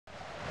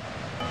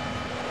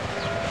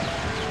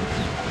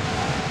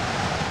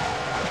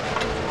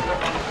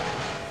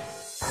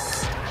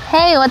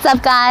Hey, what's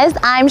up guys?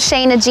 I'm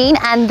Shayna Jean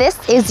and this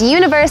is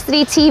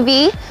University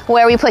TV,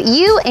 where we put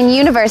you in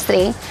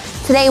university.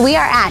 Today we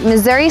are at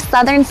Missouri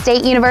Southern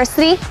State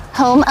University,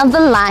 home of the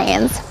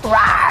Lions.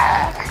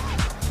 Rawr!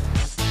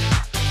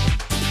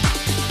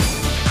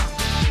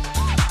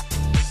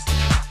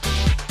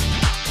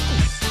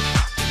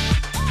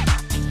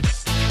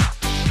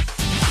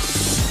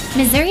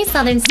 Missouri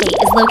Southern State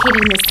is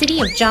located in the city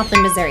of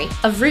Joplin, Missouri,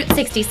 of Route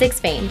 66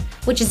 fame,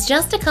 which is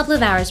just a couple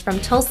of hours from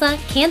Tulsa,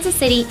 Kansas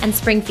City, and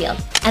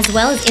Springfield, as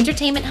well as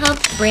entertainment hub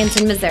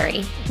Branson,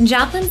 Missouri.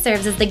 Joplin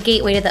serves as the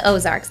gateway to the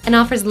Ozarks and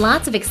offers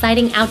lots of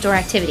exciting outdoor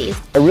activities.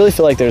 I really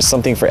feel like there's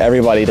something for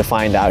everybody to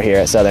find out here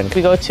at Southern.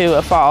 We go to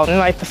a fall, and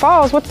like the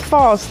falls, what's the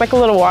falls? It's like a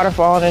little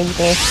waterfall, and then you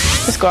can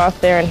just go out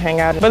there and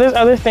hang out. But there's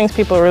other things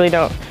people really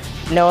don't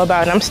know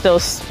about, and I'm still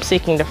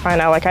seeking to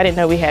find out. Like, I didn't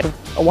know we had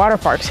water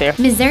parks here.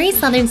 Missouri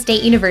Southern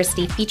State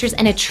University features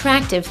an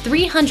attractive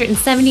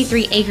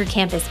 373-acre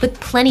campus with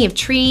plenty of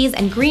trees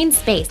and green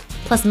space,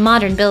 plus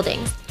modern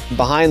buildings.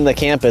 Behind the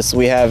campus,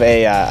 we have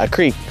a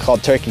creek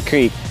called Turkey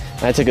Creek.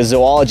 And I took a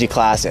zoology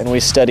class and we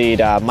studied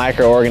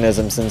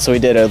microorganisms, and so we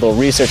did a little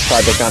research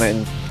project on it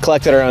and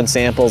collected our own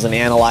samples and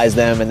analyzed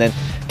them, and then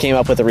came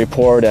up with a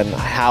report on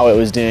how it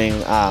was doing,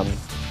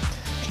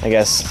 I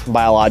guess,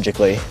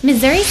 biologically.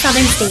 Missouri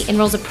Southern State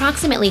enrolls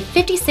approximately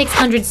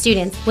 5,600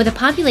 students with a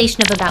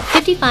population of about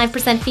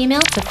 55%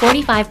 female to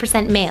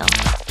 45% male.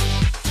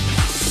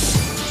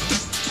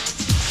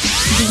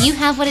 Do you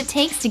have what it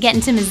takes to get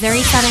into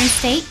Missouri Southern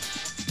State?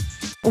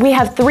 We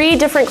have 3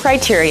 different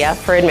criteria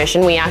for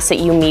admission. We ask that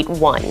you meet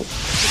one.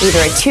 Either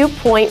a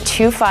 2.25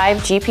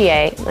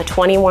 GPA, a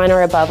 21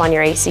 or above on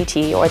your ACT,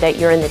 or that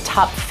you're in the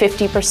top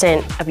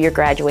 50% of your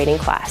graduating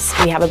class.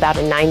 We have about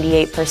a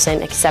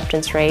 98%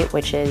 acceptance rate,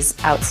 which is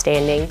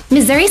outstanding.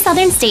 Missouri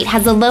Southern State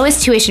has the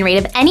lowest tuition rate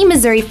of any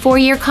Missouri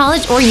 4-year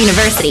college or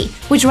university,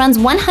 which runs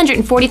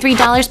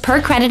 $143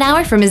 per credit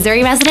hour for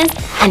Missouri residents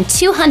and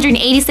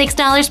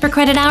 $286 per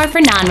credit hour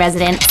for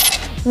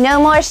non-residents. No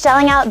more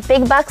shelling out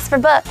big bucks for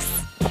books.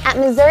 At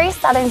Missouri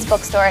Southern's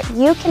bookstore,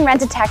 you can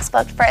rent a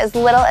textbook for as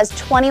little as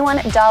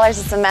 $21 a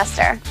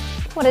semester.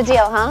 What a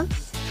deal, huh?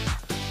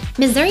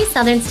 Missouri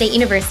Southern State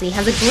University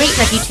has a great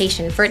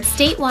reputation for its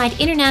statewide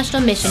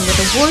international mission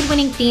with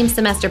award-winning themed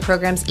semester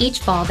programs each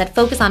fall that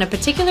focus on a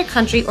particular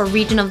country or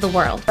region of the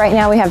world. Right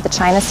now we have the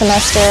China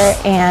semester,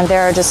 and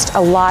there are just a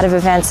lot of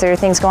events. There are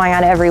things going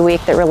on every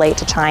week that relate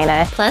to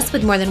China. Plus,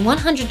 with more than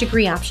 100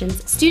 degree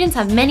options, students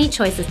have many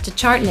choices to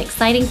chart an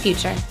exciting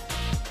future.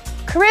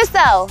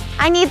 Caruso,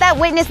 I need that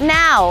witness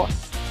now.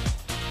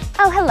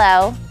 Oh,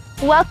 hello.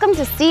 Welcome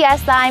to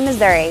CSI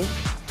Missouri.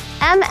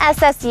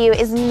 MSSU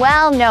is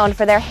well known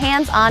for their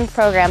hands-on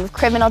program of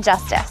criminal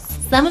justice.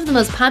 Some of the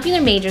most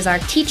popular majors are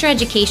teacher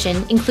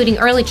education, including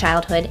early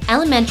childhood,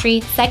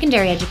 elementary,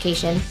 secondary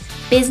education,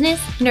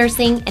 business,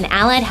 nursing, and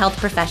allied health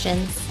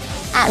professions.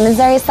 At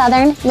Missouri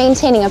Southern,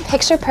 maintaining a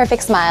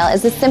picture-perfect smile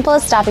is as simple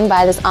as stopping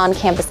by this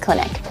on-campus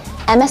clinic.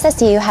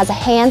 MSSU has a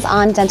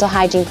hands-on dental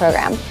hygiene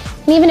program.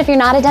 And even if you're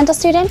not a dental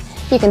student,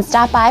 you can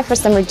stop by for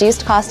some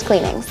reduced cost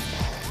cleanings.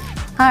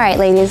 All right,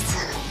 ladies,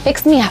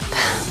 fix me up.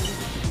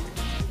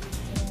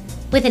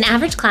 With an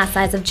average class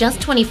size of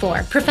just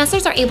 24,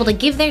 professors are able to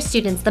give their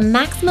students the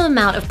maximum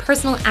amount of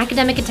personal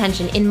academic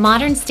attention in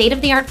modern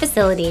state-of-the-art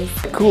facilities.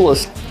 The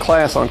coolest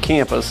class on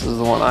campus is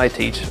the one I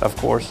teach, of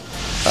course.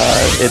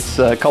 It's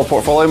called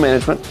Portfolio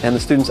Management, and the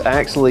students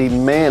actually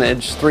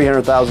manage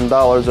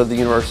 $300,000 of the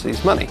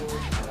university's money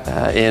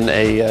in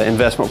a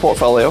investment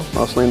portfolio,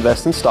 mostly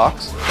invest in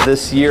stocks.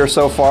 This year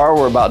so far,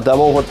 we're about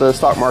double what the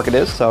stock market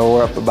is, so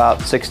we're up about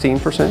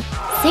 16%.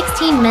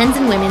 16 men's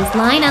and women's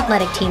line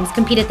athletic teams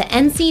compete at the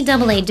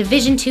NCAA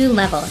Division II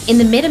level in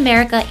the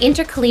Mid-America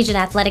Intercollegiate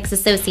Athletics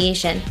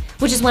Association,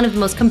 which is one of the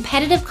most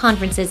competitive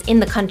conferences in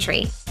the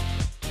country.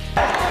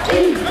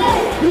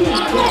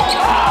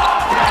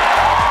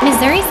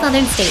 Missouri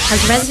Southern State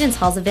has residence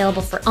halls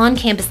available for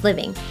on-campus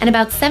living, and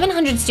about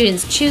 700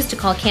 students choose to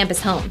call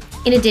campus home.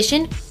 In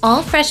addition,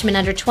 all freshmen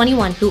under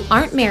 21 who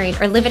aren't married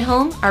or live at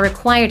home are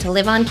required to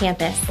live on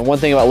campus. One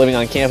thing about living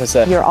on campus is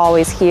that You're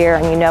always here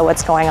and you know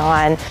what's going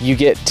on. you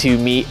get to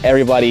meet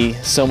everybody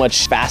so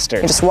much faster.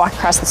 You just walk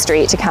across the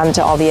street to come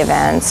to all the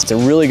events. It's a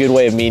really good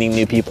way of meeting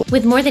new people.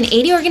 With more than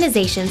 80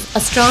 organizations, a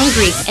strong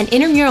Greek and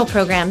intramural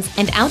programs,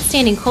 and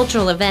outstanding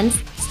cultural events,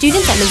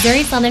 students at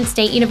Missouri Southern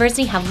State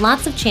University have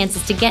lots of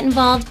chances to get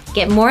involved,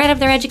 get more out of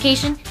their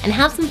education, and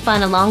have some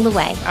fun along the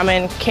way. I'm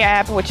in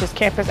CAB, which is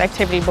Campus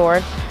Activity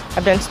Board.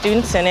 I've done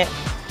Student Senate,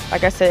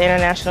 like I said,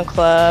 International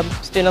Club,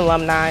 Student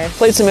Alumni.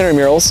 Played some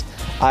intramurals.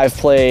 I've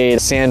played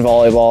sand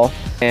volleyball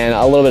and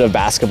a little bit of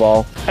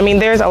basketball. I mean,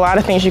 there's a lot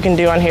of things you can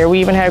do on here. We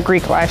even have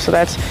Greek life, so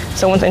that's,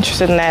 someone's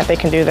interested in that, they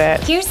can do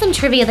that. Here's some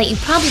trivia that you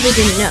probably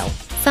didn't know.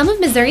 Some of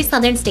Missouri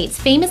Southern State's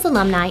famous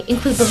alumni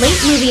include the late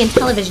movie and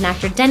television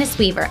actor Dennis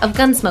Weaver of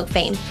Gunsmoke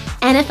fame,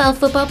 NFL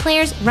football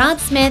players Rod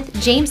Smith,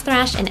 James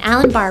Thrash, and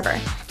Alan Barber,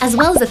 as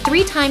well as a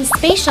 3-time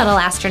space shuttle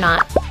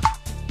astronaut.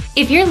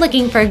 If you're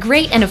looking for a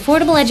great and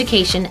affordable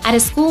education at a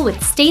school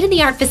with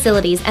state-of-the-art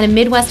facilities and a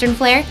Midwestern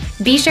flair,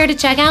 be sure to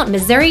check out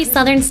Missouri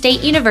Southern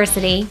State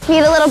University.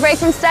 Need a little break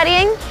from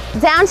studying?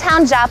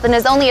 Downtown Joplin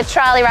is only a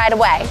trolley ride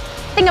away.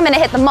 I think I'm going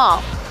to hit the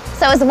mall.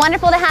 So it's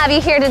wonderful to have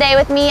you here today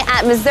with me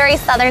at Missouri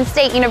Southern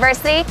State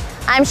University.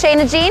 I'm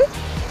Shayna Jean,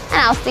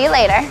 and I'll see you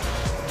later.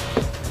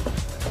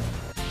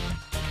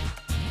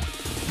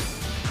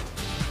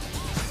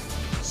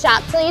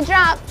 Shop till you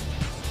drop.